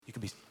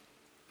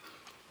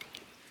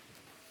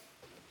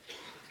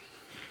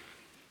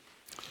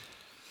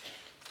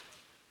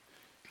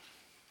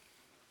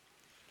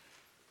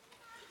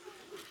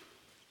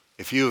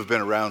If you have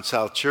been around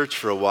South Church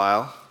for a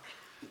while,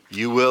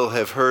 you will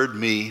have heard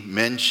me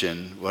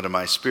mention one of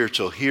my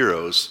spiritual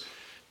heroes,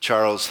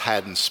 Charles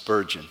Haddon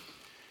Spurgeon.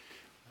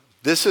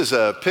 This is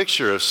a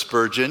picture of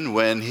Spurgeon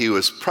when he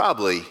was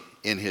probably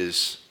in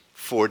his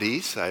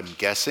 40s, I'm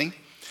guessing.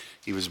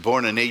 He was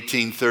born in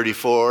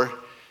 1834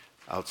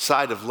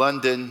 outside of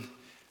London,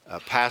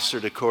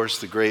 pastored, of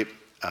course, the great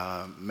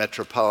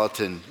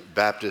Metropolitan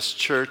Baptist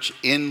Church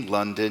in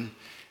London,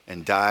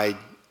 and died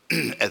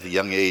at the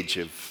young age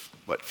of,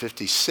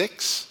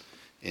 56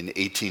 in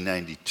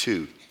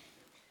 1892.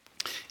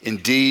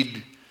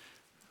 Indeed,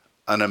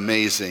 an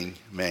amazing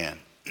man.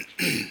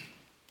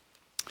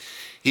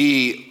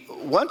 He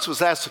once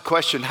was asked the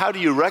question, how do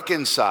you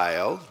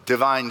reconcile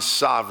divine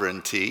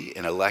sovereignty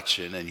in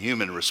election and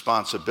human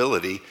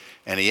responsibility?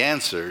 And he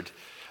answered,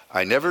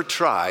 I never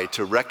try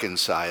to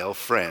reconcile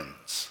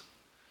friends.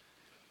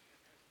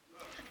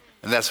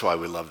 And that's why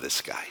we love this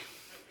guy.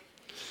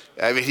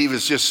 I mean,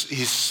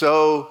 he's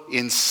so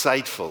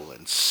insightful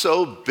and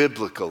so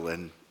biblical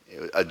and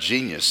a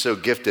genius, so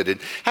gifted, and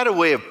had a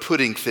way of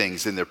putting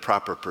things in their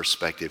proper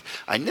perspective.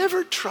 I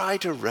never try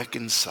to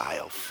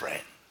reconcile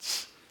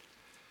friends.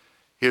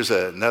 Here's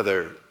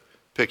another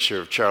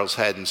picture of Charles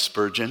Haddon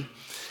Spurgeon.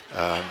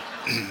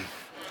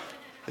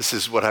 This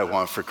is what I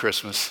want for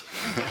Christmas.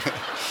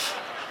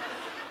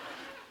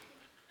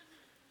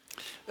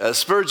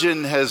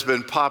 Spurgeon has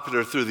been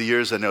popular through the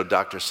years. I know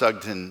Dr.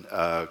 Sugden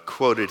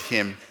quoted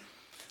him.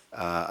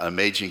 An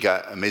amazing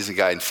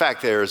guy. In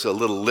fact, there is a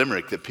little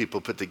limerick that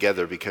people put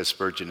together because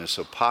Spurgeon is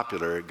so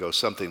popular. It goes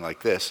something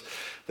like this.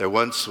 There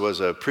once was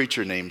a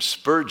preacher named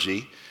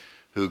Spurgie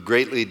who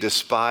greatly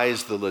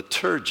despised the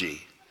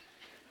liturgy.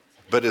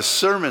 But his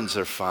sermons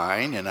are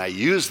fine, and I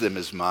use them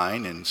as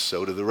mine, and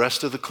so do the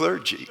rest of the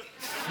clergy.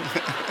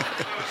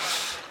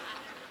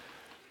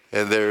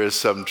 And there is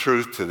some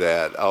truth to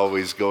that.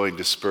 Always going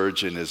to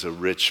Spurgeon is a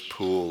rich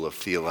pool of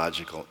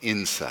theological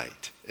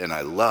insight. And I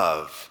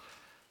love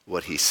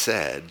what he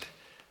said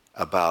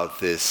about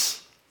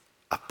this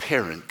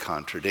apparent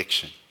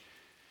contradiction.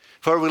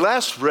 For we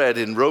last read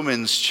in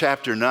Romans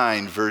chapter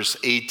 9, verse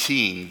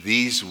 18,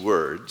 these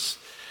words,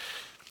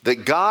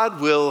 that God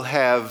will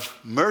have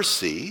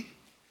mercy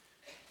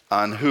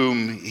on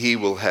whom he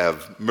will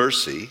have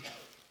mercy,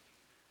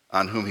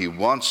 on whom he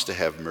wants to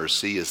have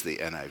mercy is the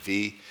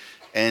NIV,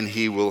 and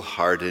he will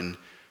harden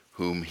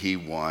whom he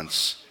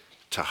wants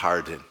to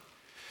harden.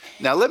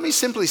 Now, let me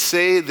simply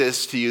say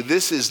this to you.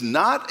 This is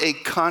not a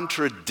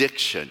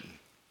contradiction.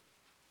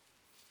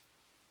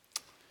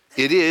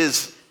 It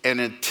is an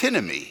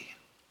antinomy.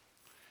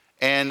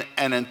 And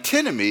an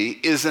antinomy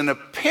is an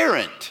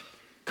apparent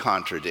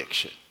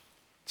contradiction.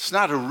 It's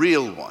not a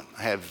real one.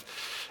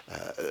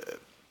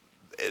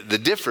 The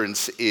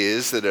difference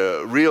is that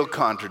a real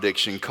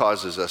contradiction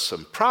causes us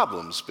some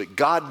problems, but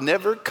God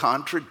never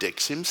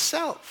contradicts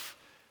himself.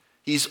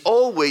 He's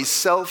always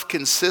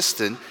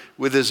self-consistent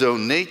with his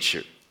own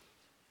nature.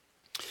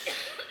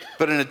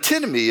 But an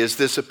antinomy is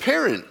this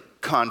apparent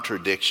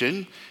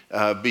contradiction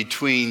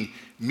between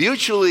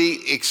mutually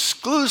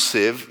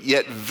exclusive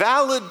yet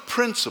valid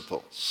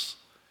principles,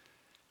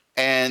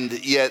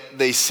 and yet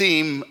they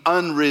seem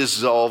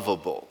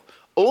unresolvable.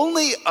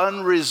 Only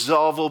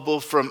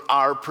unresolvable from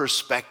our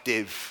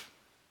perspective.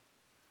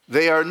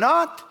 They are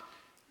not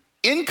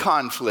in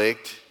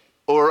conflict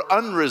or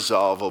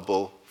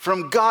unresolvable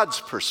from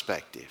God's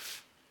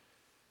perspective.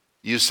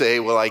 You say,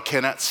 well, I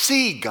cannot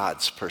see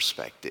God's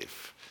perspective.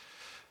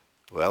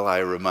 Well, I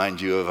remind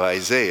you of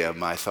Isaiah.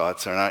 My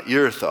thoughts are not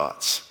your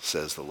thoughts,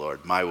 says the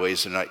Lord. My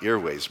ways are not your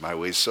ways. My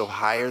ways so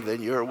higher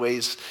than your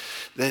ways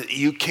that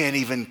you can't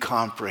even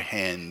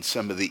comprehend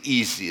some of the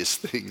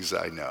easiest things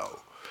I know.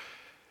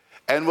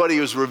 And what he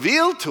has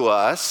revealed to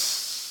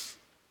us,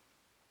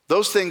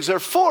 those things are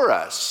for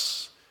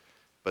us.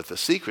 But the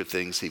secret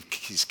things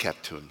he's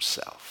kept to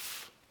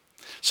himself.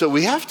 So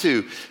we have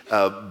to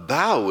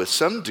bow with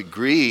some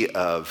degree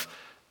of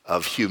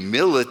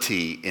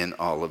humility in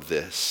all of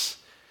this.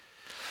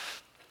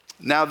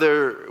 Now,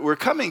 we're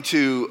coming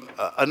to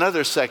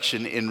another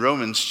section in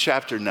Romans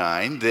chapter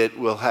 9 that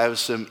will have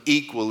some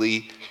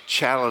equally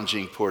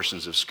challenging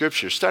portions of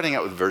Scripture. Starting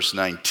out with verse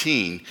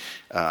 19,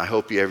 I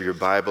hope you have your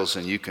Bibles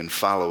and you can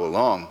follow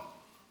along.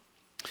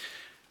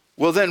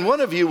 Well, then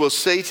one of you will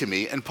say to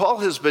me, and Paul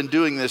has been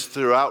doing this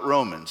throughout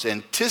Romans,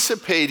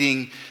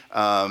 anticipating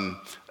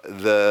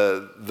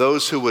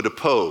those who would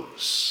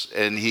oppose,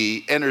 and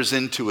he enters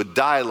into a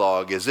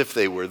dialogue as if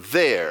they were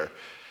there.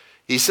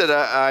 He said,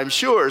 I'm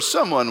sure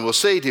someone will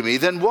say to me,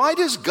 then why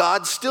does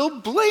God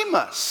still blame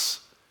us?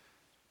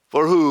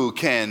 For who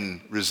can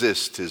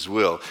resist his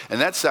will?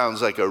 And that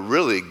sounds like a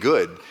really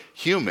good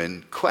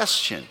human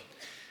question.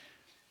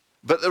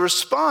 But the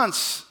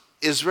response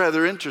is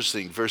rather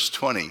interesting, verse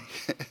 20.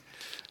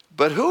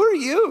 But who are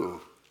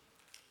you?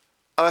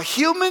 A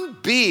human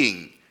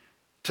being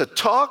to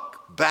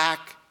talk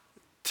back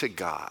to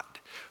God.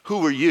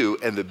 Who are you?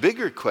 And the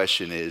bigger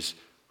question is,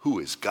 who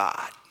is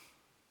God?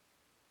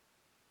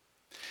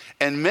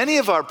 And many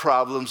of our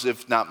problems,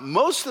 if not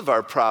most of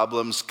our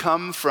problems,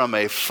 come from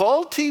a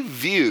faulty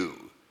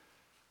view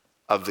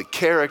of the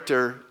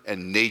character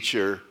and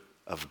nature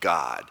of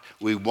God.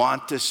 We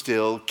want to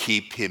still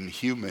keep him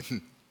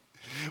human.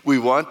 We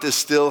want to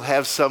still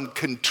have some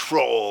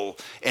control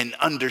and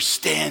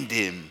understand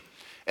him.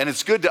 And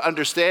it's good to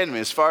understand him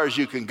as far as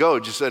you can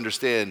go. Just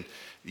understand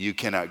you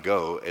cannot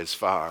go as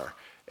far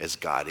as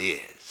God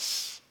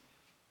is.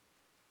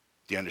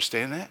 Do you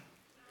understand that?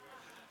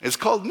 It's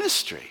called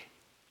mystery.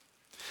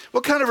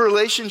 What kind of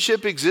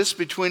relationship exists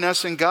between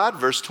us and God?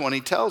 Verse 20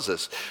 tells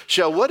us,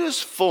 shall what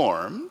is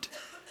formed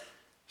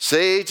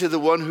say to the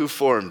one who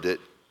formed it,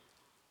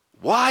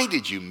 why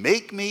did you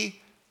make me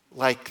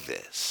like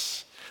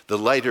this? The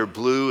lighter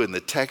blue in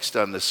the text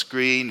on the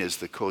screen is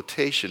the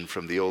quotation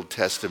from the Old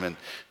Testament,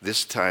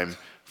 this time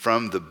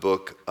from the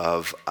book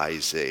of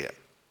Isaiah.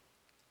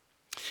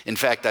 In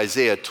fact,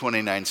 Isaiah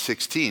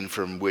 29:16,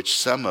 from which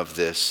some of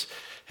this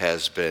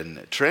has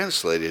been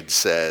translated,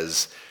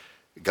 says,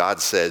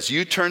 God says,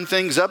 you turn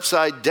things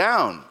upside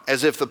down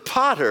as if the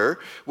potter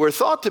were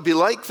thought to be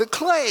like the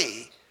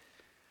clay.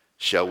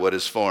 Shall what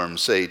is formed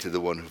say to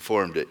the one who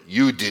formed it,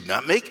 you did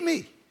not make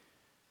me?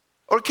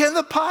 Or can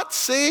the pot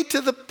say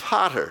to the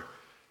potter,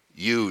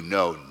 you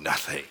know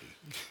nothing?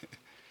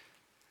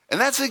 And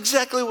that's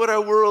exactly what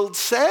our world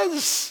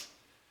says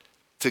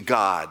to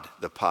God,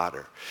 the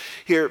potter.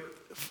 Here,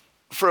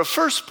 for a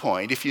first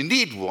point, if you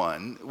need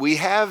one, we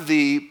have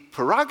the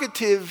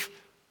prerogative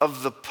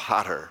of the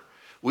potter.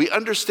 We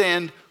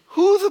understand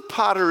who the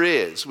potter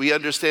is. We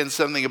understand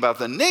something about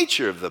the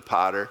nature of the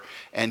potter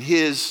and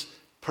his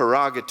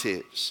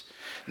prerogatives.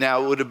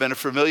 Now, it would have been a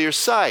familiar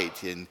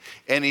sight in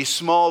any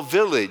small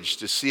village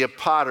to see a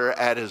potter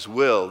at his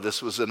will.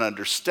 This was an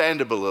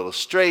understandable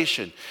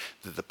illustration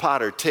that the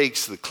potter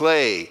takes the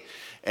clay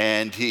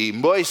and he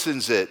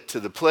moistens it to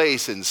the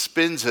place and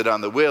spins it on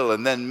the wheel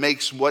and then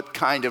makes what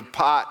kind of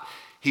pot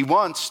he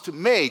wants to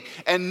make.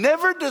 And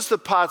never does the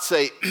pot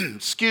say,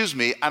 excuse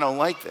me, I don't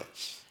like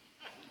this.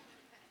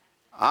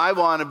 I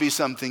want to be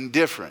something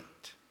different.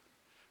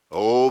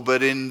 Oh,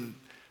 but in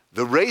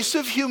the race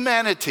of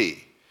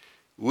humanity,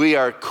 we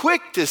are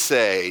quick to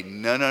say,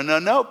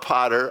 no,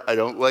 potter, I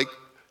don't like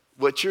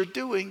what you're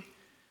doing.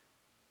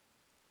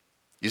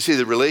 You see,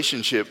 the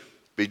relationship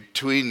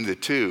between the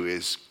two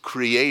is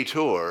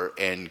creator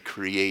and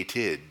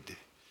created.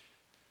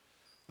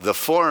 The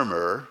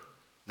former,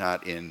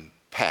 not in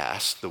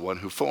past, the one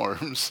who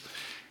forms,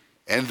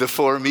 and the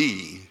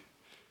formee.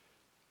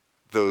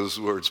 Those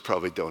words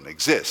probably don't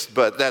exist,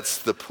 but that's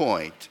the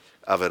point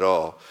of it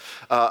all.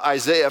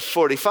 Isaiah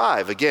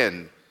 45,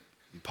 again,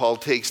 Paul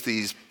takes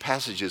these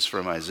passages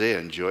from Isaiah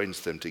and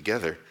joins them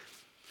together.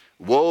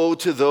 Woe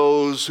to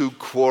those who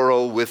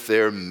quarrel with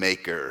their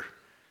maker.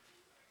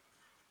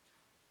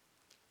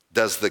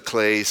 Does the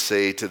clay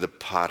say to the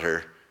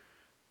potter,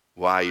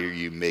 why are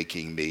you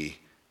making me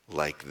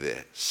like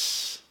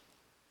this?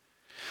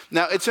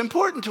 Now, it's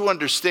important to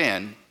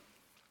understand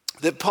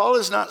that Paul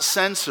is not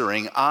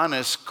censoring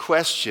honest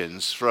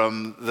questions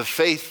from the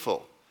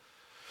faithful.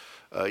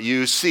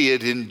 You see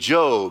it in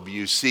Job,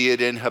 you see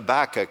it in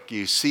Habakkuk,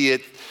 you see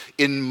it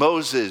in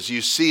Moses,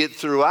 you see it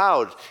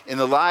throughout in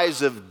the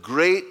lives of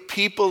great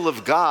people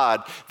of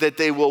God, that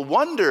they will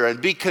wonder and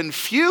be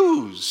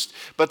confused.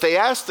 But they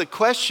ask the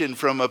question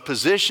from a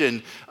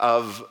position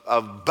of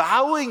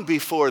bowing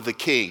before the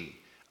king,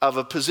 of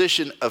a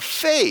position of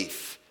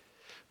faith.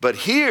 But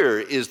here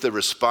is the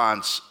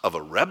response of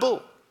a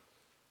rebel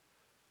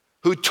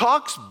who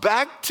talks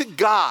back to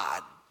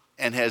God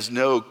and has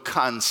no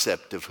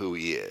concept of who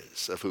he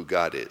is, of who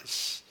God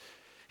is.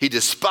 He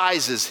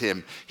despises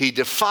him. He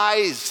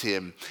defies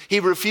him.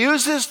 He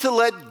refuses to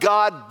let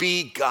God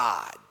be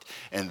God.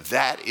 And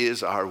that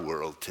is our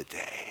world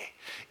today.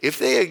 If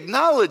they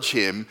acknowledge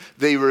him,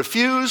 they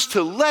refuse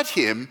to let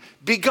him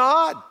be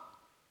God.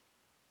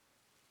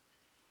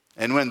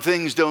 And when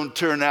things don't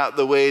turn out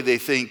the way they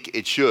think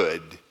it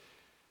should,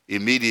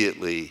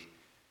 immediately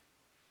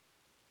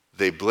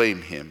they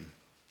blame him.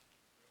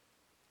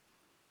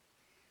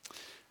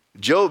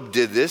 Job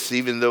did this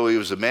even though he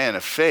was a man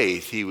of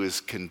faith. He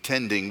was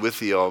contending with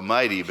the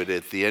Almighty, but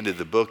at the end of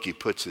the book he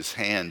puts his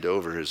hand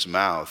over his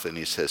mouth and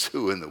he says,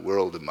 who in the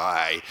world am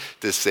I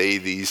to say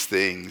these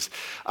things?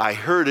 I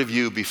heard of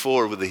you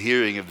before with the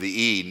hearing of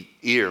the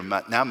ear.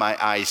 Now my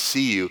eyes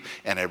see you,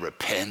 and I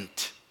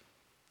repent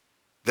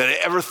that I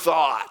ever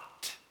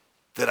thought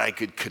that I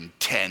could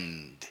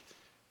contend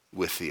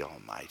with the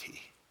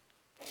Almighty.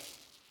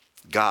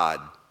 God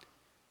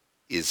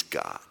is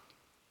God.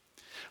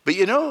 But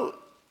you know,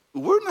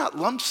 we're not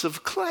lumps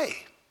of clay.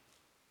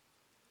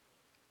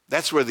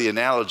 That's where the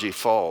analogy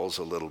falls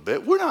a little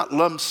bit. We're not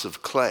lumps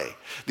of clay.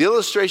 The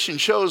illustration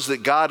shows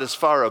that God is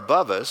far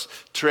above us,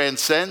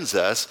 transcends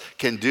us,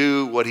 can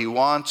do what he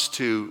wants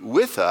to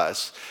with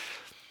us.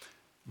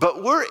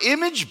 But we're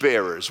image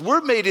bearers.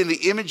 We're made in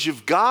the image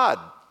of God.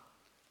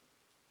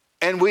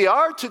 And we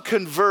are to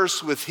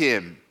converse with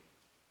him.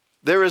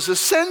 There is a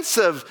sense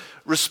of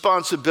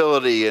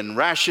responsibility and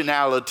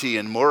rationality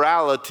and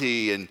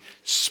morality and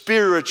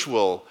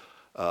spiritual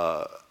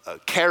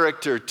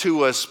character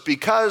to us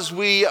because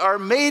we are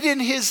made in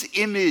his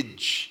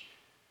image.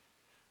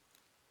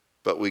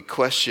 but we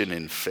question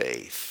in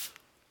faith.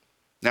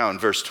 Now in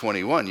verse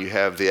 21, you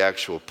have the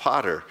actual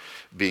potter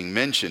being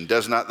mentioned.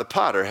 Does not the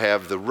potter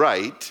have the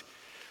right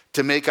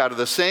to make out of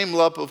the same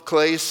lump of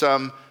clay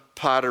some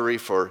pottery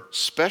for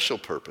special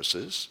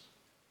purposes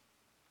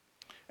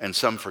and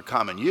some for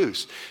common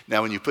use?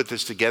 Now when you put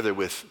this together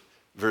with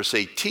verse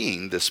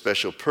 18, the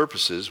special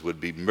purposes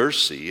would be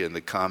mercy and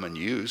the common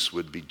use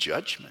would be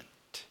judgment.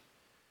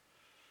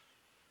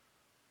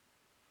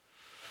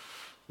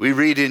 We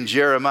read in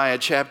Jeremiah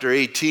chapter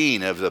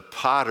 18 of the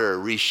potter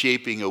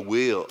reshaping a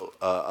wheel,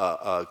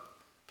 a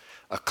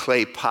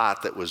clay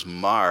pot that was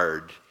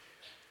marred.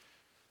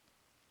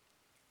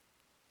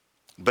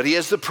 But he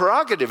has the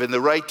prerogative and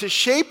the right to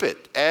shape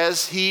it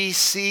as he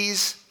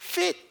sees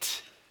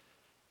fit.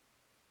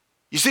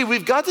 You see,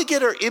 we've got to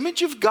get our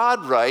image of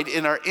God right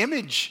and our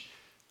image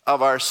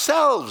of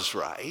ourselves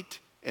right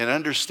and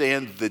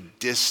understand the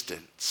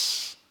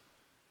distance.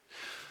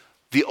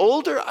 The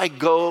older I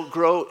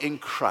grow in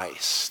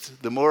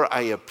Christ, the more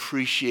I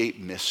appreciate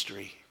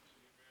mystery.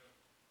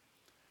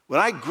 When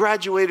I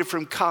graduated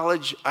from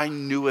college, I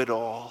knew it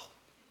all.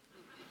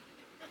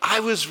 I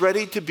was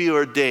ready to be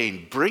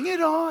ordained. Bring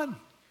it on.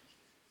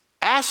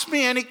 Ask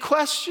me any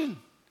question.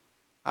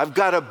 I've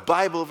got a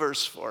Bible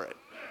verse for it.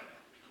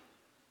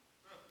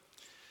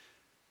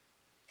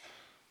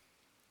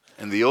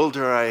 And the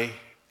older I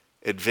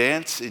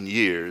advance in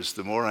years,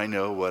 the more I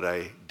know what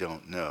I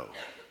don't know.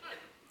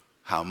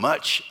 How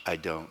much I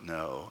don't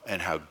know,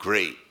 and how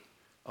great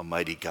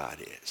Almighty God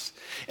is.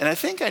 And I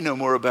think I know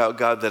more about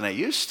God than I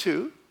used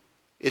to.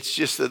 It's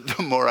just that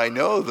the more I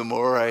know, the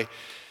more I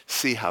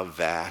see how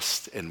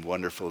vast and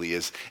wonderful he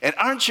is. And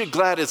aren't you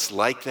glad it's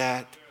like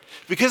that?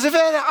 Because if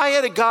I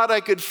had a God I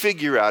could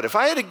figure out, if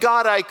I had a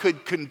God I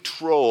could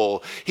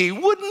control, he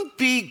wouldn't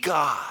be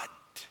God.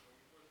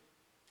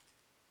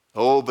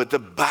 Oh, but the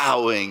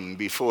bowing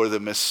before the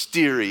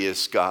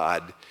mysterious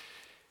God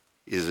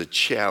is a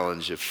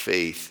challenge of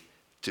faith,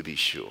 to be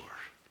sure.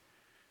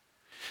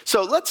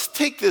 So let's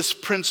take this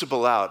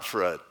principle out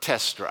for a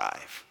test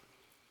drive.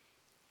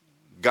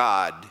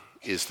 God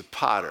is the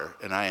potter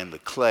and I am the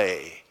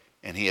clay,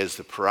 and he has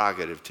the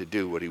prerogative to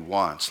do what he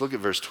wants. Look at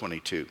verse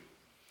 22.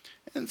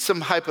 And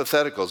some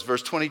hypotheticals.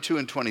 Verse 22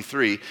 and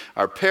 23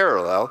 are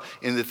parallel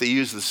in that they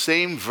use the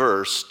same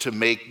verse to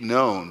make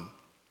known.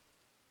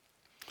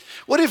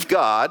 What if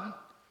God,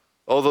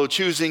 although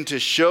choosing to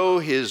show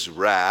his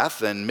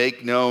wrath and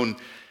make known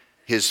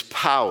his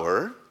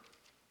power,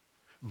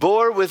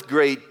 bore with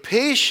great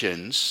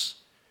patience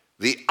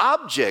the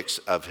objects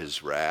of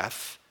his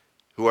wrath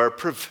who are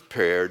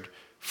prepared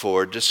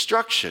for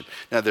destruction?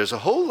 Now there's a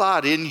whole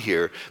lot in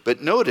here,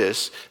 but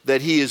notice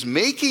that he is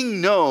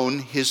making known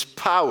his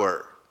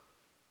power.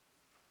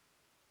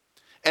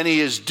 And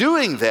he is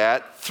doing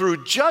that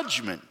through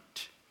judgment.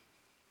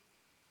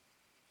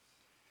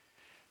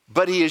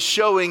 But he is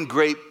showing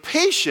great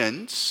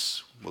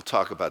patience, we'll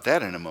talk about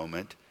that in a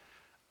moment,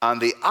 on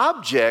the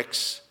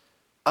objects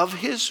of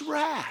his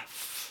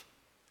wrath.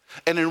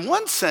 And in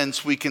one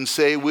sense, we can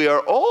say we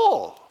are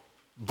all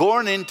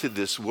born into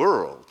this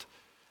world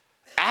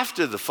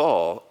after the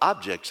fall,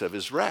 objects of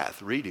his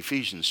wrath. Read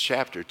Ephesians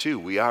chapter 2.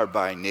 We are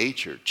by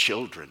nature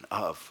children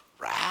of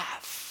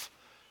wrath.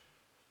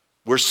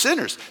 We're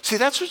sinners. See,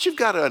 that's what you've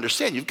got to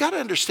understand. You've got to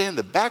understand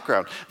the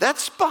background.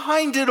 That's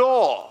behind it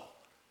all.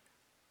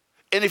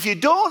 And if you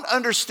don't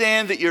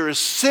understand that you're a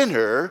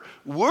sinner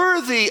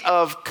worthy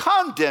of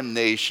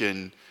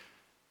condemnation,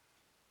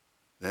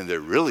 then there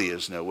really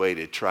is no way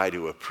to try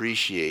to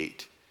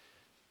appreciate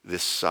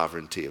this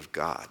sovereignty of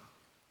God.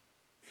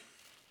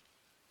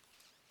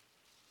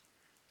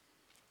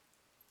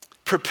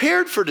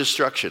 Prepared for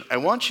destruction. I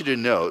want you to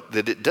note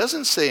that it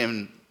doesn't say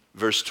in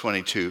verse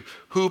 22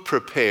 who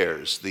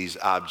prepares these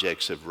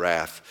objects of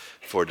wrath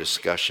for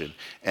discussion.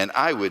 And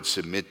I would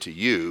submit to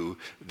you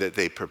that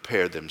they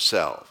prepare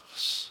themselves.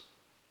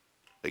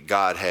 That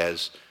God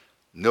has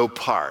no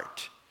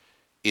part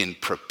in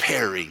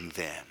preparing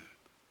them,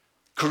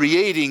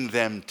 creating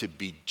them to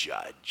be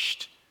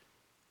judged.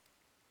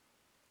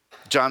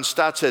 John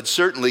Stott said,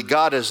 certainly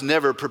God has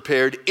never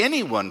prepared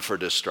anyone for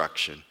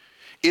destruction.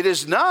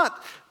 Is it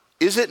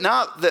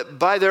not that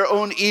by their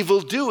own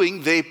evil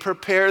doing they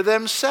prepare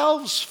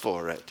themselves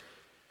for it?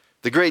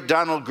 The great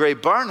Donald Gray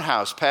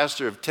Barnhouse,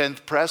 pastor of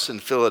 10th Press in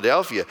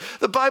Philadelphia,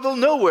 the Bible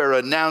nowhere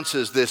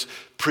announces this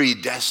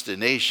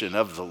predestination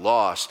of the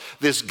lost,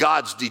 this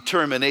God's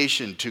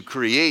determination to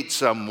create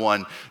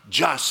someone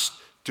just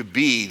to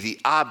be the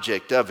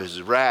object of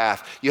his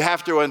wrath. You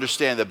have to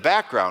understand the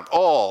background.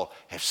 All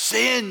have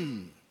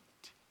sinned,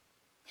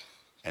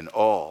 and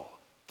all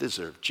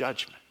deserve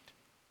judgment.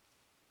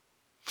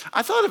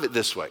 I thought of it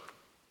this way.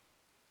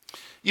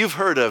 You've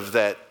heard of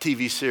that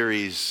TV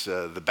series,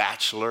 The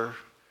Bachelor.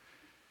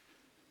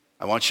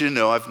 I want you to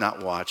know I've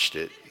not watched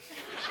it.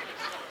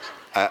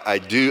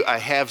 I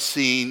have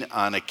seen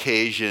on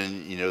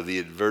occasion, the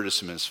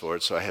advertisements for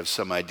it, so I have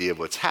some idea of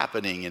what's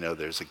happening.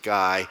 There's a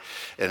guy,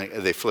 and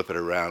they flip it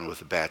around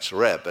with a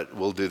bachelorette, but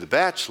we'll do the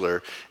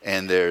bachelor,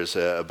 and there's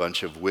a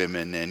bunch of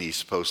women, and he's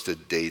supposed to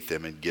date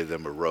them and give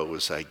them a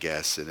rose, I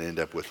guess, and end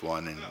up with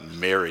one and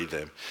marry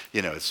them.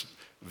 It's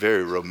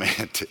very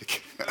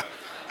romantic.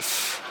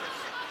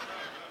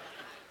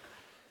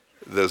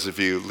 Those of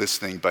you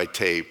listening by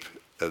tape,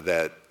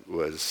 that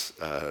was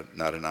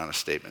not an honest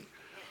statement.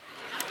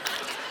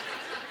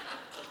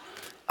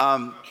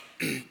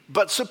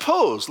 But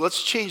suppose,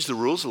 let's change the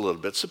rules a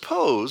little bit.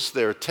 Suppose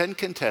there are 10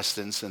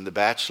 contestants and the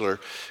bachelor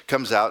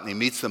comes out and he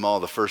meets them all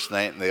the first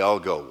night and they all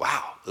go,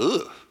 wow,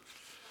 ugh.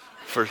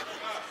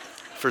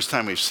 First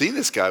time we've seen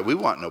this guy, we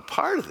want no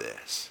part of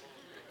this.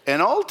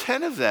 And all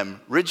 10 of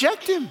them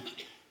reject him.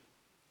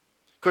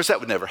 Of course,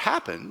 that would never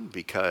happen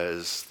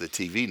because the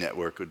TV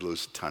network would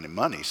lose a ton of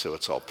money, so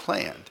it's all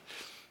planned.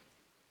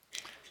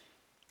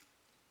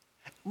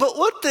 But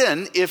what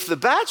then if the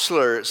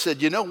bachelor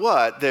said, you know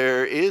what,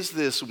 there is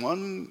this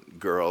one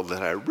girl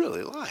that I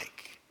really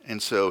like.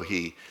 And so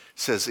he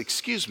says,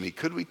 excuse me,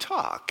 could we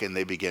talk? And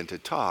they begin to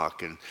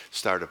talk and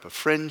start up a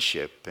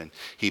friendship. And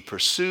he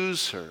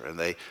pursues her and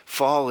they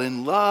fall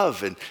in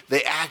love and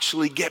they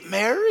actually get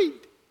married.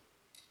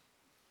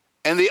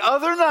 And the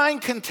other 9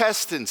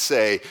 contestants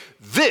say,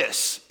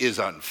 this is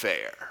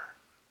unfair.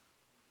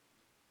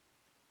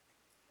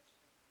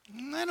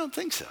 I don't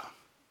think so.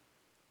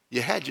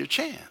 You had your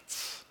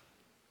chance.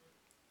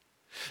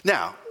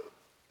 Now,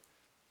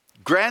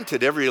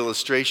 granted, every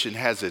illustration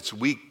has its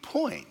weak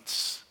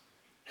points,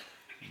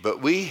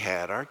 but we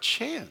had our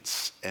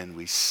chance and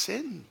we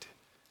sinned.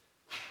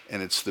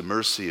 And it's the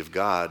mercy of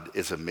God.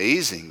 It's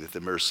amazing that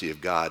the mercy of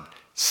God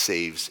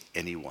saves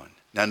anyone.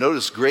 Now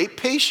notice great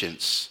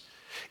patience.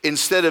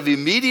 Instead of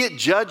immediate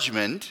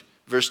judgment,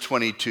 verse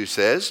 22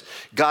 says,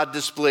 God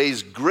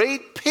displays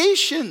great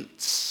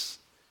patience.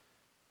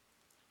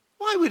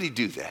 Why would he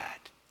do that?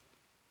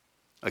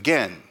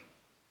 Again,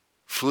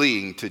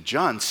 fleeing to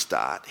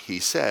Johnstadt, he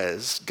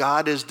says,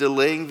 God is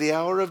delaying the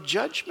hour of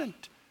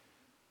judgment,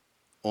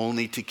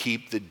 only to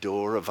keep the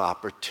door of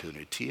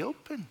opportunity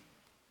open.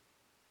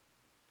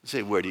 You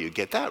say, where do you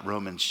get that?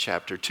 Romans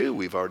chapter 2,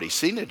 we've already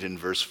seen it in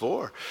verse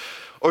 4.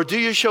 Or do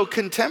you show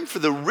contempt for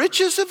the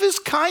riches of his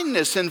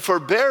kindness and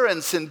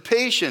forbearance and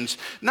patience,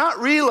 not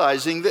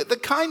realizing that the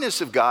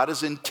kindness of God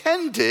is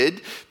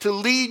intended to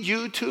lead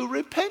you to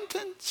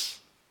repentance?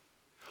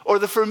 Or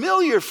the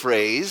familiar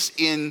phrase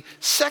in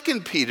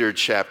 2 Peter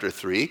chapter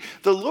 3,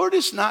 the Lord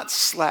is not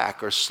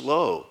slack or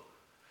slow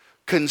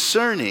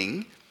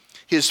concerning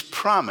his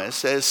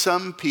promise, as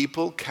some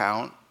people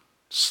count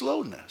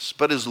slowness,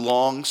 but is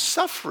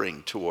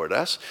long-suffering toward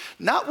us,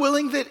 not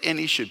willing that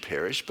any should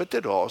perish, but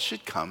that all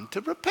should come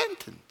to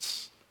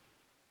repentance.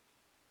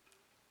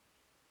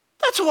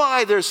 That's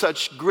why there's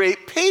such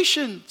great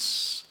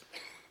patience.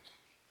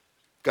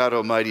 God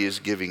Almighty is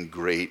giving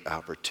great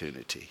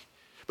opportunity.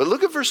 But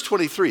look at verse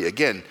 23.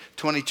 Again,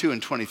 22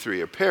 and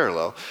 23 are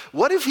parallel.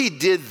 What if he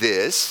did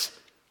this,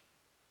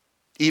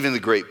 even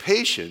the great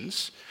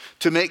patience,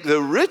 to make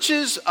the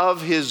riches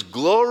of his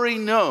glory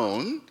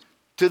known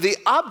to the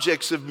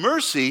objects of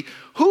mercy,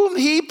 whom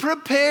he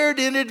prepared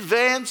in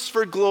advance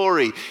for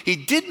glory? He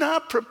did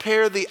not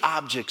prepare the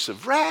objects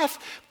of wrath,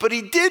 but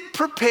he did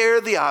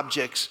prepare the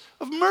objects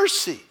of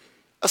mercy.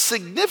 A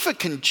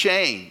significant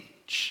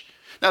change.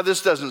 Now,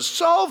 this doesn't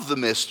solve the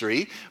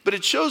mystery, but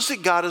it shows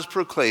that God is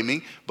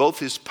proclaiming both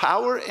his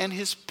power and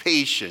his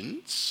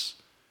patience,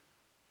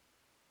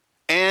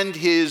 and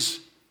his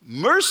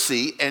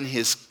mercy and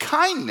his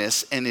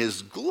kindness and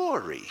his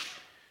glory,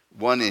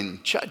 one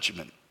in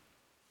judgment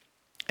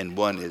and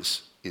one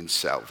is in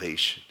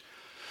salvation.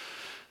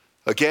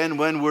 Again,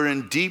 when we're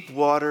in deep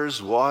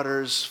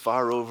waters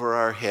far over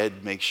our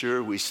head, make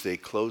sure we stay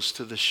close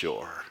to the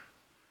shore.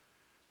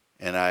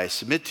 And I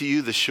submit to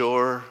you, the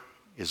shore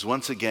is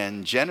once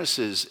again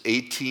Genesis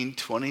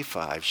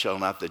 18:25. Shall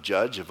not the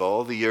judge of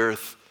all the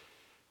earth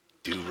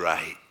do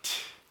right?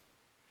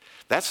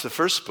 That's the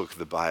first book of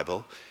the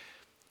Bible.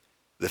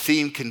 The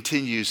theme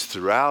continues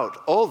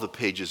throughout all the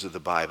pages of the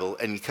Bible,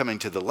 and coming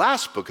to the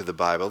last book of the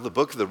Bible, the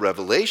book of the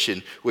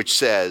Revelation, which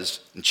says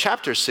in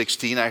chapter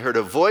 16, I heard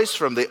a voice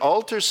from the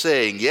altar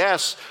saying,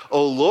 yes,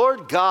 O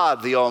Lord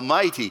God, the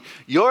Almighty,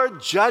 your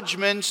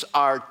judgments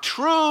are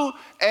true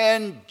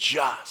and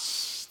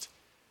just,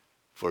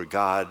 for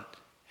God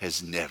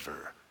has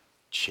never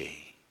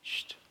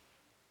changed.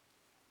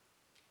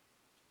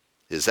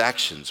 His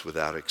actions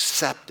without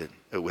exception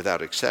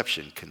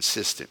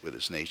consistent with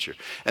his nature.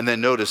 And then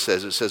notice,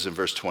 as it says in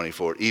verse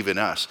 24, even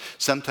us.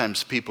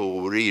 Sometimes people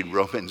will read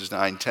Romans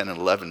 9, 10, and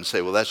 11 and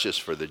say, well, that's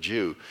just for the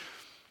Jew.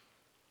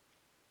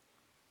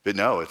 But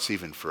no, it's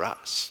even for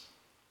us.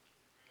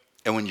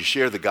 And when you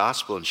share the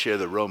gospel and share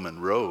the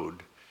Roman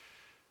road,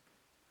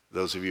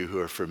 those of you who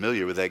are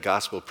familiar with that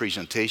gospel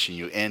presentation,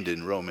 you end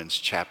in Romans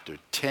chapter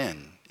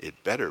 10.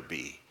 It better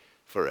be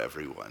for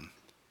everyone.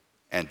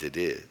 And it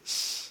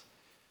is.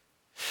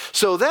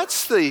 So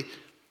that's the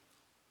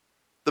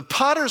The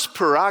potter's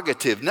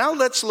prerogative. Now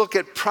let's look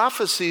at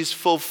prophecy's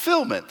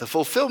fulfillment, the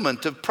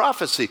fulfillment of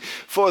prophecy.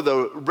 For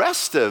the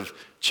rest of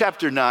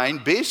chapter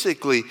 9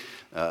 basically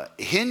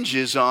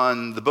hinges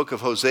on the book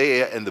of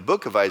Hosea and the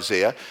book of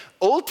Isaiah,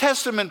 Old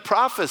Testament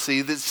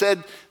prophecy that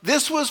said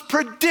this was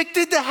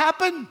predicted to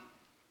happen.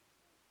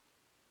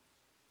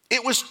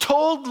 It was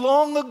told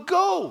long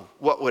ago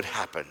what would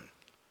happen.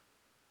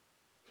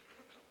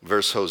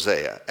 Verse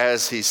Hosea,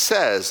 as he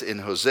says in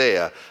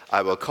Hosea,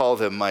 I will call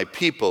them my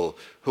people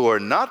who are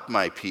not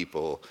my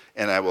people,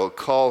 and I will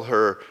call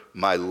her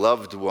my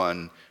loved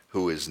one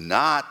who is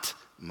not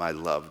my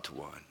loved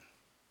one.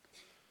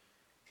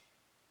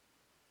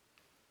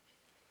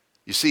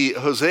 You see,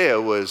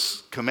 Hosea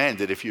was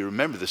commanded, if you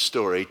remember the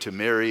story, to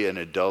marry an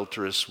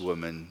adulterous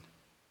woman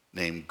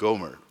named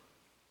Gomer.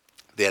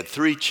 They had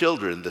 3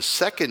 children. The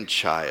second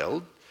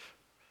child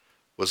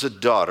was a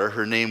daughter.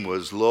 Her name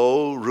was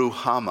Lo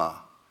Ruhamah,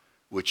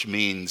 which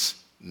means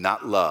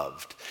not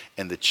loved.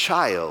 And the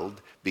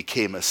child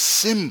became a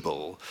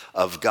symbol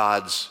of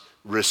God's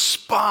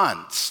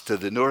response to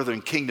the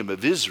northern kingdom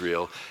of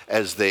Israel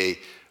as they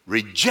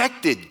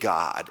rejected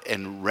God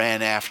and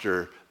ran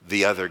after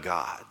the other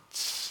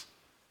gods.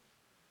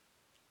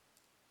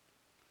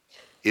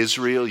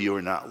 Israel, you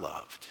are not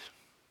loved.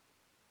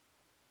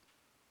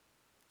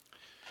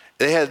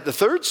 They had the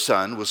third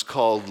son was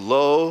called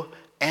Lo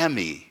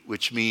Ami,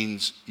 which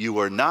means you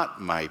are not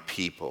my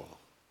people.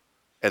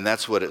 And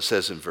that's what it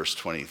says in verse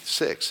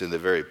 26. In the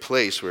very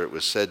place where it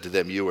was said to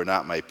them, you are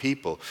not my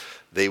people,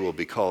 they will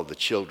be called the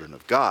children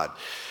of God.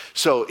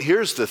 So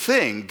here's the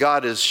thing.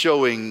 God is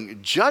showing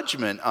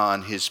judgment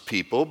on his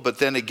people, but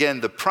then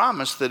again, the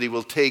promise that he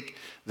will take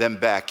them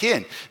back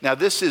in. Now,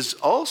 this is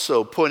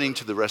also pointing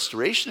to the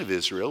restoration of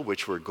Israel,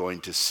 which we're going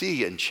to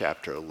see in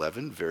chapter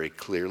 11 very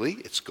clearly.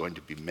 It's going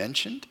to be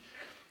mentioned.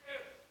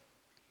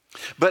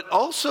 But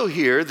also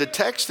here, the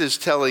text is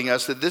telling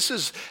us that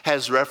this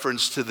has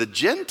reference to the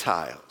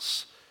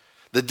Gentiles.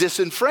 The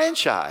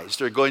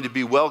disenfranchised are going to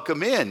be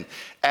welcome in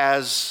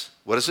as,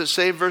 what does it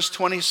say, verse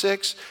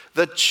 26?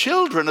 The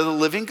children of the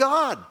living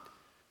God.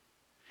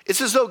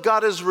 It's as though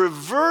God is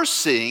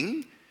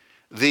reversing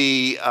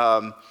the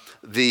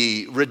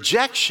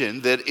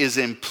rejection that is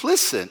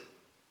implicit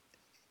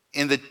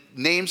in the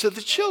names of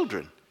the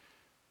children.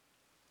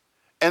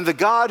 And the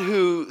God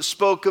who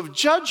spoke of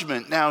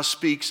judgment now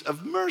speaks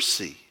of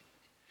mercy.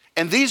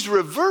 And these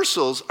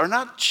reversals are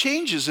not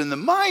changes in the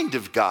mind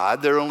of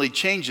God. They're only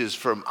changes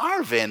from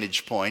our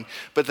vantage point,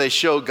 but they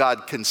show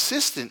God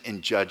consistent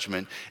in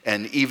judgment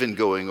and even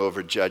going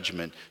over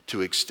judgment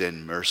to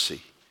extend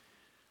mercy.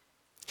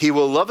 He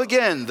will love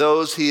again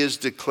those he has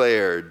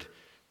declared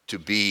to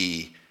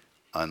be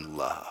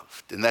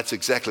unloved. And that's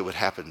exactly what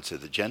happened to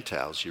the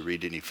Gentiles. You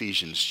read in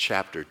Ephesians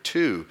chapter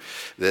 2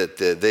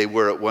 that they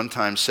were at one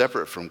time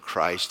separate from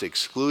Christ,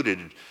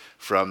 excluded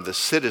from the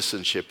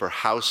citizenship or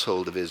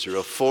household of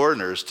Israel,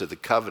 foreigners to the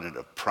covenant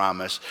of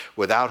promise,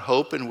 without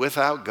hope and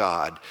without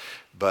God.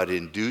 But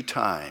in due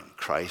time,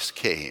 Christ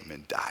came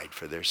and died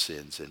for their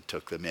sins and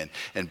took them in.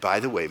 And by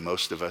the way,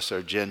 most of us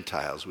are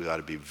Gentiles. We ought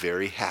to be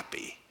very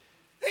happy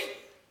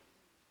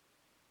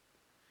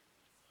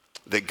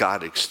that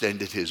God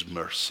extended his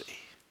mercy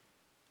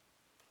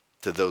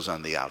to those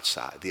on the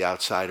outside. The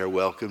outside are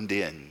welcomed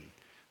in.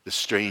 The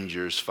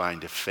strangers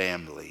find a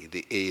family.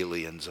 The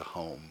aliens a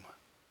home.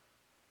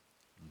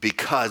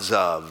 Because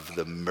of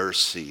the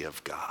mercy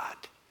of God.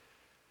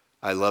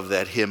 I love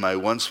that hymn. I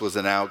once was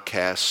an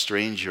outcast,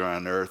 stranger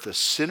on earth, a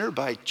sinner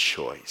by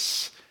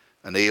choice,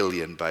 an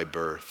alien by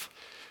birth.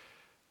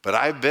 But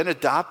I've been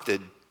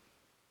adopted.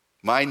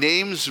 My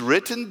name's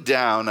written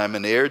down. I'm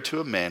an heir to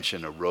a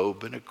mansion, a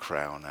robe and a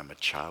crown. I'm a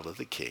child of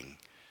the King.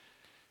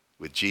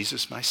 With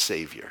Jesus, my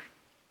Savior,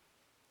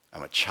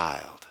 I'm a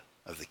child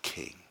of the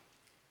King.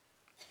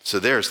 So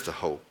there's the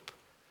hope.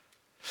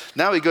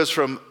 Now he goes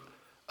from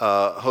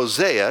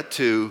Hosea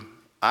to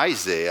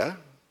Isaiah,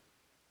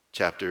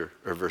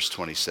 verse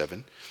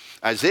 27.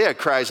 Isaiah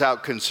cries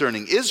out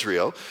concerning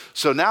Israel.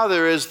 So now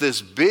there is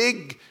this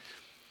big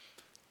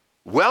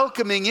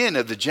welcoming in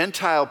of the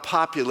Gentile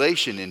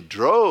population in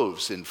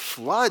droves, in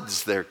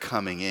floods they're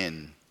coming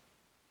in.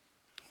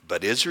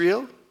 But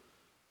Israel?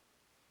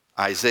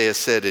 Isaiah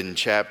said in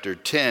chapter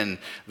 10,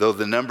 though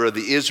the number of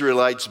the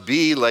Israelites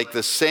be like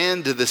the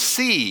sand of the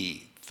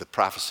sea, the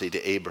prophecy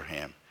to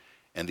Abraham,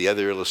 and the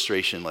other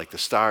illustration like the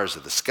stars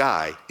of the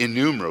sky,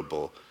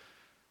 innumerable,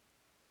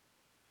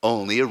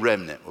 only a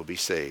remnant will be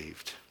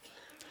saved.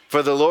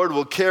 For the Lord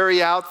will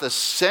carry out the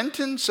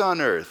sentence on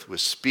earth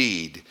with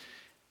speed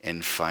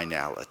and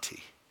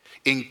finality.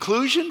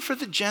 Inclusion for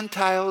the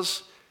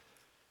Gentiles,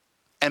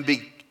 and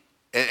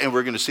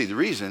we're going to see the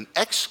reason,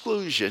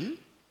 exclusion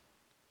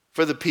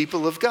for the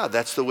people of God.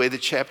 That's the way the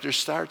chapter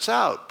starts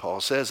out.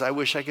 Paul says, I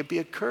wish I could be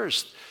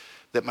accursed,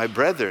 that my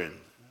brethren,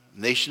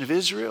 nation of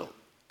Israel,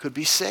 could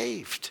be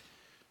saved.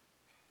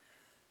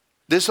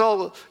 This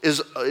all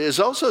is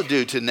also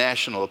due to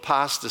national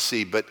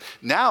apostasy, but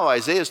now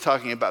Isaiah is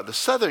talking about the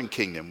southern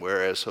kingdom,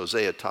 whereas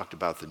Hosea talked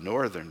about the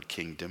northern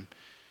kingdom.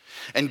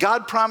 And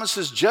God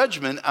promises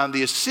judgment on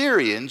the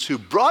Assyrians who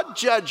brought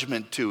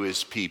judgment to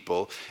his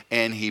people,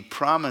 and he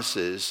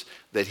promises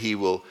that he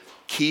will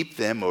keep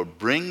them or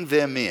bring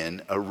them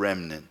in a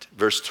remnant.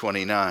 Verse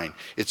 29,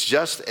 it's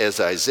just as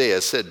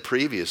Isaiah said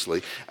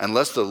previously,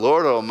 unless the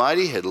Lord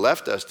Almighty had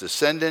left us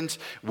descendants,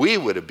 we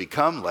would have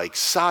become like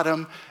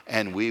Sodom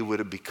and we would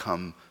have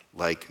become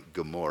like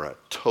Gomorrah,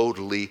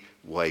 totally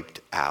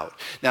wiped out.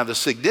 Now, the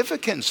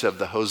significance of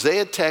the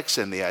Hosea text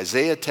and the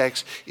Isaiah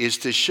text is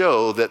to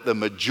show that the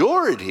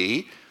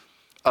majority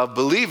of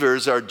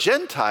believers are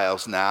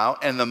Gentiles now,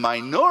 and the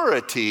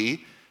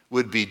minority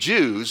would be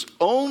Jews.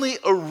 Only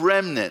a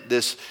remnant.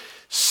 This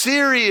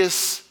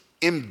serious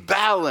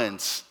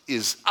imbalance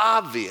is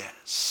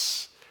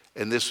obvious,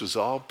 and this was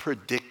all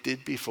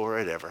predicted before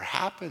it ever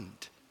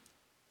happened.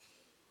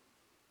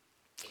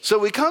 So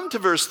we come to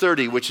verse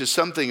 30, which is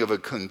something of a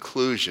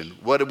conclusion.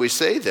 What do we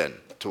say then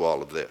to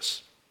all of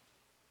this?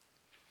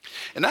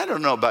 And I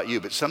don't know about you,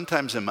 but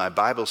sometimes in my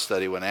Bible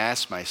study, when I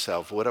ask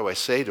myself, what do I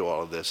say to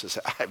all of this? I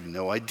say, I have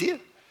no idea.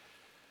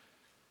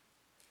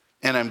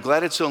 And I'm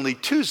glad it's only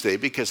Tuesday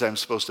because I'm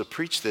supposed to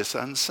preach this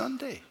on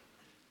Sunday.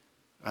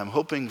 I'm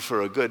hoping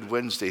for a good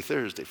Wednesday,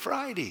 Thursday,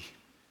 Friday.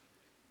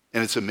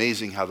 And it's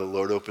amazing how the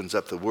Lord opens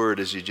up the Word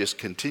as you just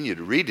continue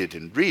to read it.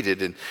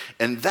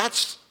 And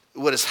that's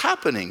what is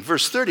happening.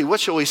 Verse 30, what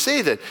shall we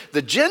say then?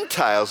 The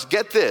Gentiles,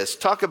 get this,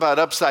 talk about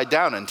upside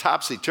down and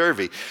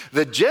topsy-turvy.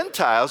 The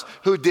Gentiles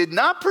who did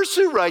not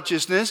pursue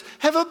righteousness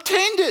have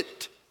obtained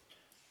it.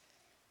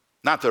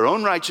 Not their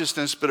own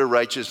righteousness, but a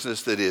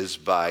righteousness that is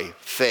by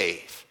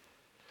faith.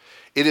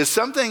 It is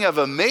something of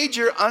a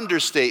major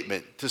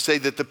understatement to say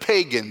that the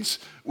pagans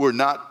were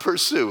not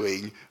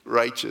pursuing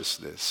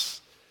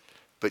righteousness,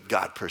 but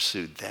God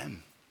pursued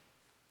them,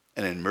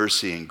 and in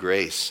mercy and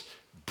grace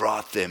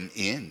brought them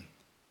in.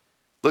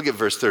 Look at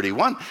verse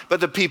 31. But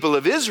the people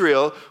of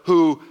Israel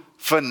who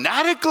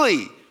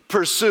fanatically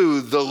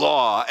pursued the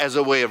law as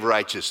a way of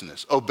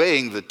righteousness,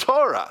 obeying the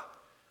Torah.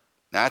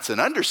 Now, that's an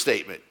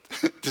understatement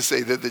to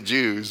say that the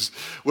Jews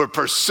were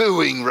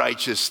pursuing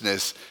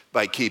righteousness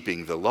by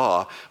keeping the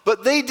law,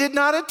 but they did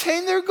not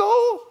attain their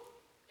goal.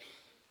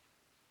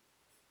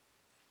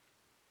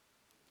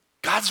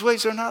 God's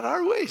ways are not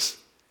our ways.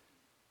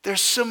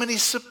 There's so many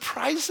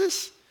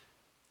surprises.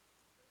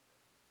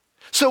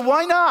 So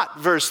why not?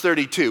 Verse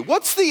 32.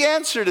 What's the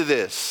answer to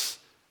this?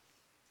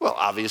 Well,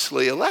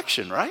 obviously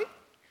election, right?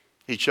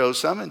 He chose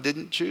some and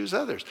didn't choose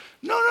others.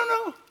 No.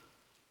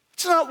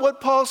 It's not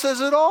what Paul says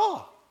at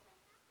all.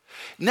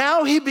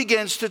 Now he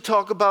begins to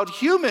talk about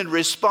human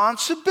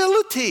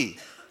responsibility.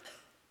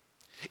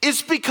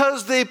 It's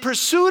because they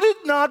pursued it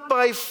not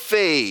by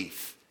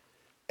faith,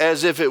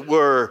 as if it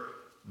were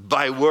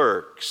by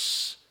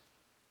works,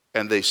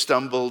 and they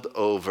stumbled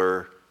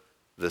over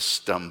the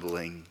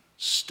stumbling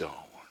stone.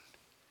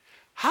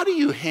 How do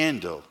you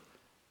handle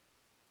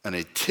an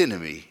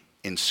antinomy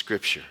in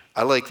Scripture?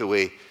 I like the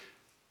way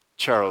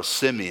Charles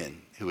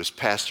Simeon, who was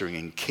pastoring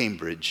in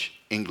Cambridge,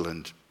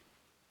 England,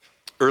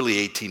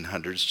 early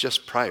 1800s,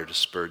 just prior to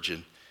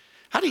Spurgeon.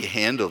 How do you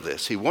handle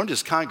this? He warned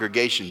his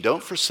congregation,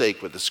 don't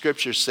forsake what the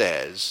Scripture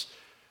says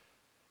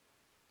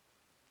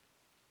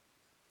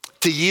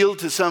to yield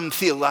to some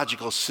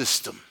theological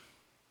system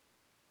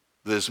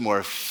that is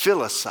more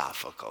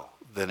philosophical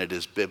than it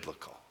is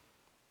biblical.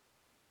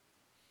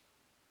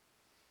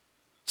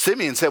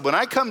 Simeon said, when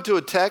I come to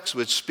a text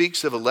which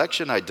speaks of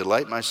election, I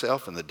delight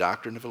myself in the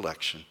doctrine of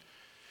election.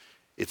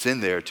 It's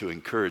in there to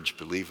encourage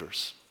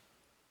believers.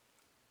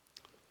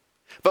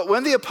 But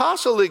when the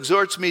apostle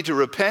exhorts me to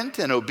repent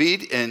and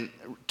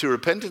to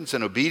repentance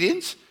and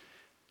obedience,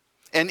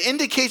 and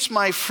indicates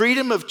my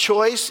freedom of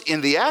choice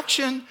in the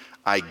action,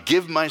 I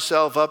give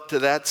myself up to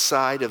that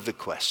side of the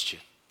question.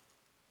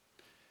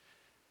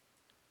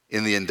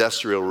 In the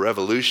Industrial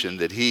Revolution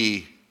that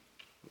he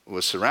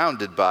was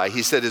surrounded by,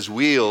 he said his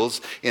wheels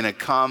in a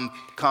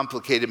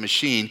complicated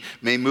machine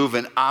may move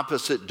in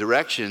opposite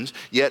directions,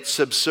 yet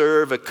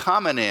subserve a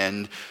common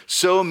end.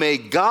 So may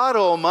God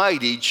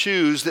Almighty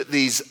choose that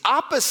these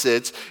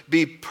opposites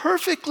be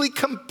perfectly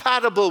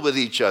compatible with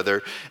each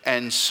other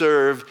and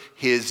serve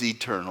his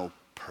eternal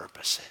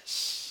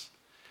purposes.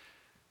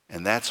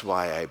 And that's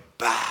why I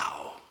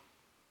bow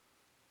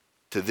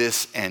to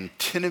this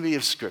antinomy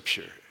of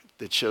Scripture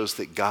that shows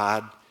that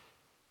God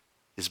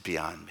is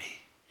beyond me.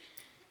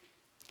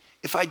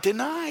 If I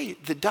deny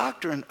the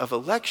doctrine of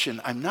election,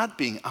 I'm not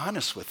being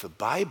honest with the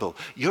Bible.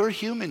 Your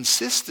human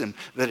system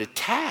that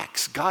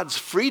attacks God's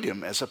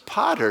freedom as a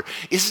potter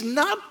is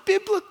not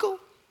biblical.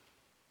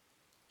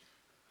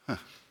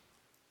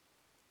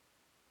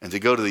 And to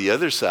go to the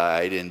other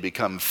side and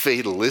become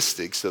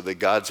fatalistic so that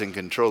God's in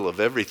control of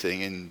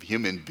everything and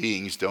human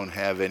beings don't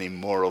have any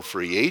moral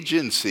free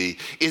agency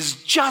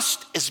is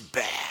just as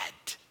bad.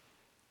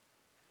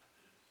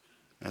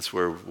 That's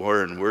where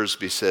Warren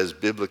Wiersbe says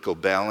biblical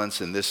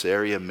balance in this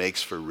area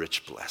makes for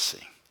rich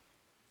blessing.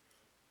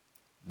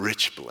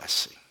 Rich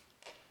blessing.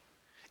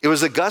 It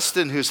was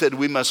Augustine who said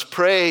we must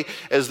pray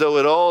as though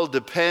it all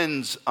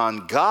depends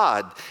on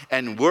God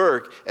and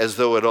work as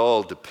though it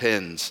all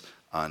depends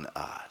on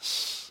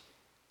us.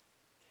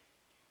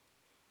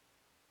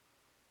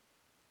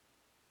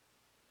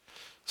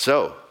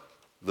 So,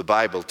 the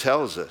Bible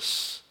tells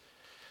us,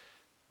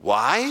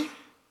 why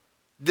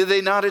did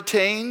they not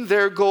attain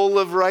their goal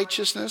of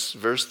righteousness?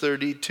 Verse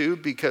 32,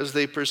 because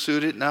they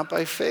pursued it not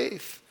by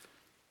faith,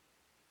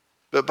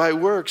 but by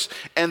works.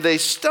 And they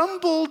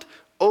stumbled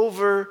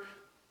over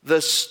the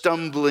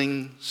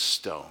stumbling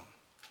stone.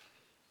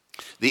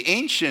 The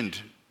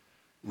ancient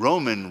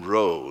Roman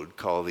road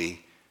called the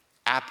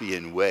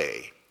Appian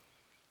Way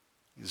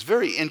is a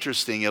very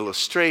interesting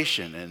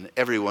illustration, and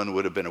everyone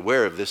would have been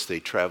aware of this. They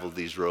traveled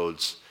these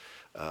roads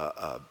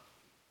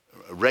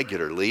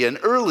regularly, and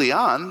early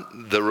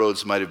on the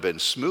roads might have been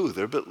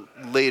smoother, but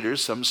later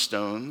some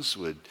stones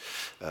would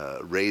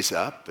raise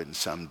up and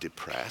some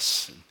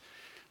depress. And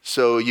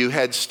so you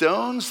had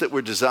stones that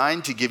were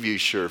designed to give you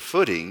sure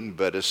footing,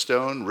 but a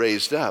stone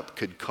raised up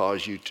could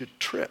cause you to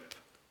trip.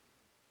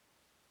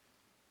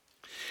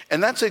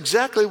 And that's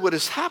exactly what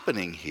is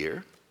happening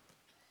here.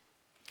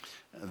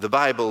 The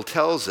Bible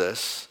tells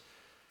us,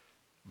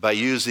 by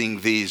using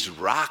these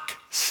rock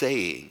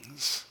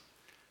sayings,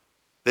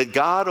 that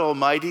God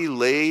Almighty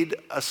laid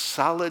a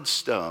solid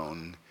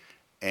stone,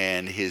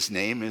 and his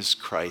name is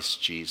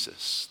Christ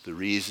Jesus. The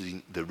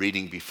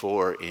reading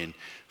before in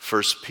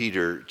 1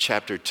 Peter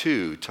chapter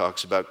 2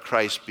 talks about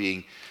Christ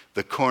being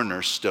the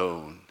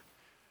cornerstone.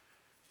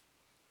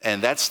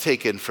 And that's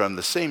taken from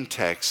the same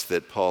text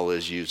that Paul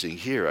is using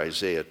here,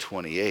 Isaiah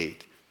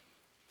 28.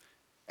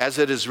 As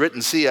it is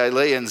written, see, I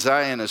lay in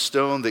Zion a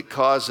stone that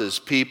causes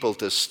people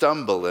to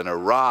stumble, and a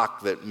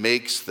rock that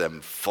makes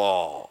them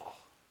fall.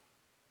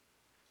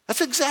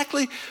 That's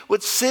exactly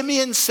what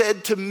Simeon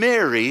said to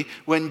Mary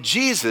when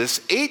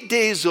Jesus, 8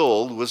 days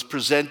old, was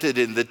presented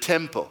in the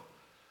temple.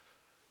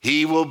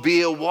 He will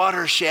be a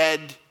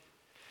watershed.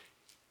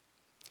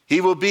 He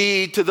will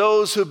be, to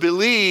those who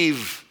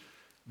believe,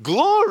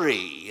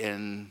 glory,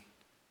 and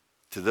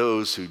to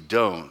those who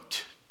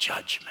don't,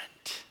 judgment.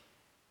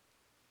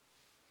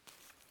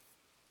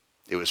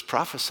 It was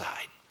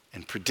prophesied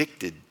and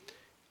predicted,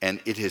 and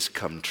it has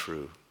come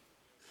true.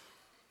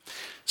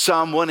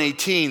 Psalm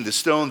 118, the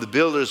stone the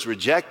builders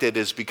rejected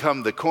has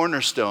become the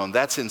cornerstone.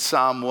 That's in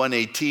Psalm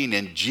 118,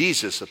 and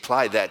Jesus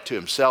applied that to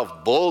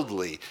himself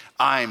boldly.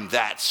 I'm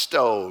that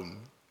stone.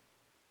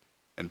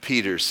 And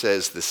Peter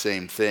says the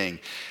same thing.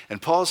 And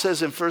Paul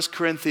says in 1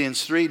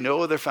 Corinthians 3,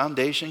 no other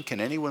foundation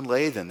can anyone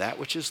lay than that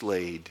which is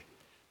laid,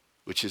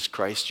 which is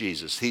Christ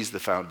Jesus. He's the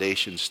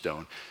foundation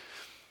stone.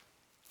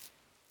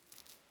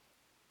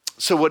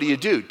 So what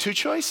do? Two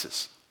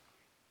choices.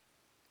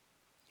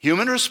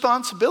 Human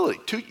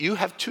responsibility. You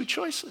have two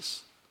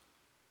choices.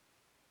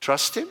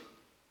 Trust him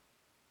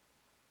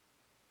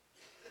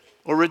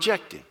or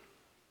reject him.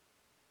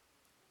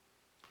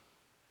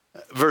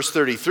 Verse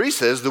 33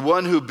 says, the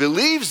one who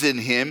believes in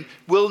him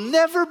will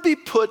never be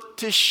put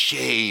to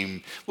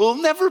shame, will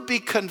never be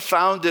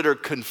confounded or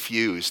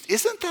confused.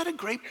 Isn't that a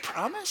great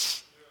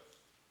promise?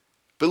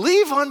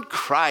 Believe on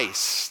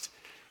Christ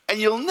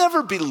and you'll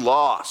never be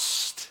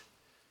lost.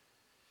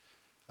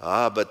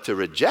 But to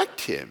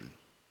reject him,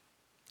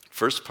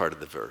 first part of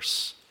the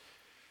verse,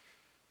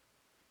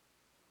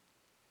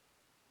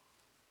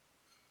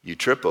 you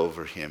trip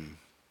over him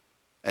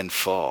and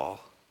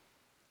fall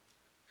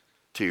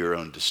to your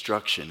own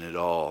destruction. It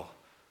all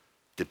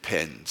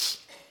depends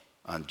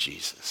on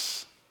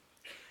Jesus.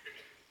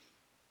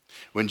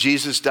 When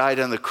Jesus died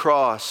on the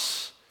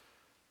cross,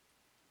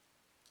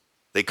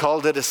 they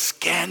called it a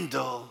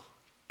scandal.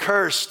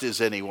 Cursed is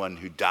anyone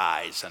who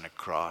dies on a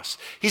cross.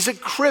 He's a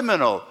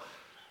criminal.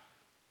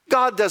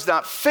 God does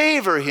not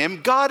favor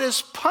him. God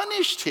has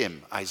punished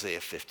him,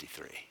 Isaiah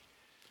 53.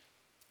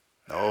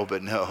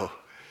 No.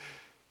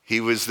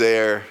 He was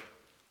there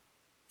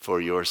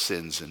for your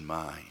sins and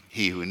mine.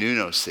 He who knew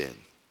no sin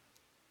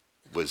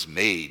was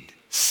made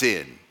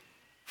sin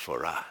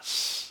for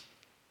us,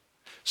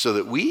 so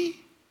that we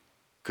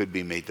could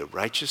be made the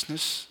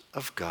righteousness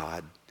of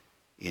God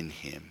in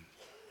him.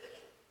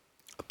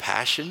 A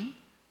passion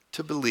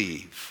to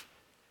believe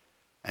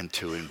and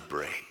to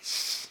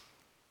embrace.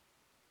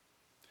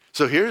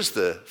 So here's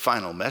the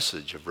final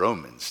message of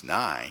Romans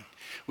 9,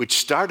 which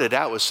started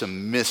out with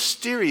some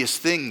mysterious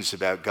things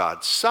about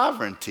God's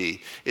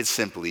sovereignty. It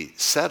simply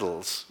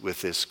settles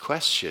with this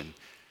question: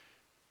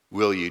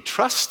 will you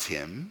trust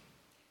him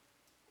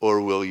or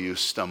will you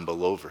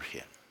stumble over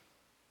him?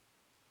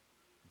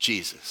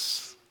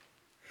 Jesus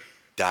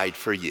died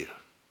for you.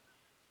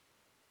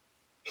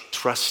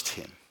 Trust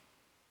him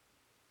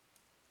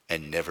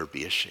and never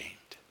be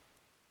ashamed.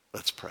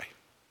 Let's pray.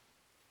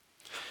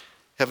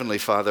 Heavenly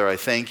Father, I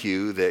thank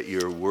you that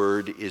your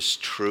word is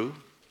true.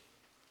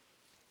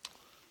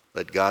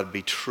 Let God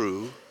be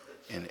true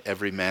and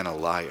every man a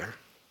liar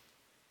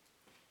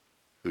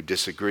who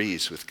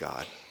disagrees with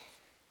God.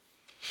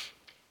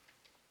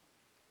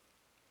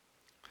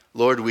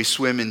 Lord, we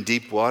swim in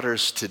deep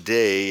waters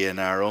today, and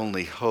our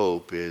only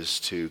hope is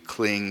to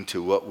cling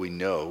to what we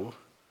know.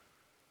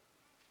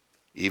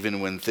 Even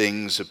when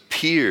things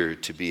appear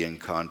to be in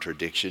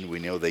contradiction, we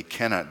know they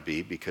cannot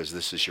be, because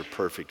this is your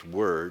perfect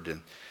word,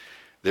 and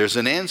there's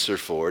an answer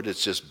for it.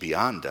 It's just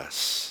beyond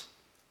us.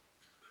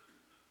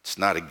 It's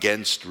not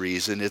against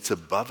reason, it's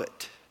above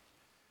it.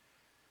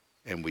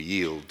 And we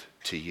yield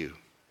to you.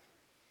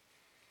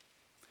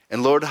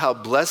 And Lord, how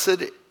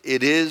blessed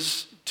it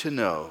is to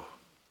know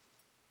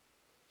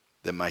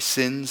that my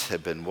sins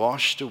have been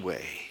washed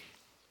away,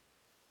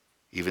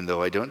 even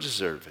though I don't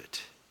deserve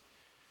it,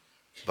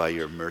 by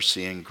your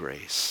mercy and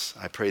grace.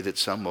 I pray that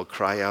some will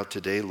cry out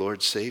today,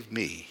 Lord, save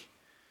me.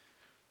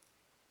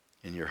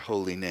 In your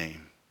holy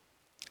name,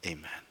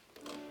 amen.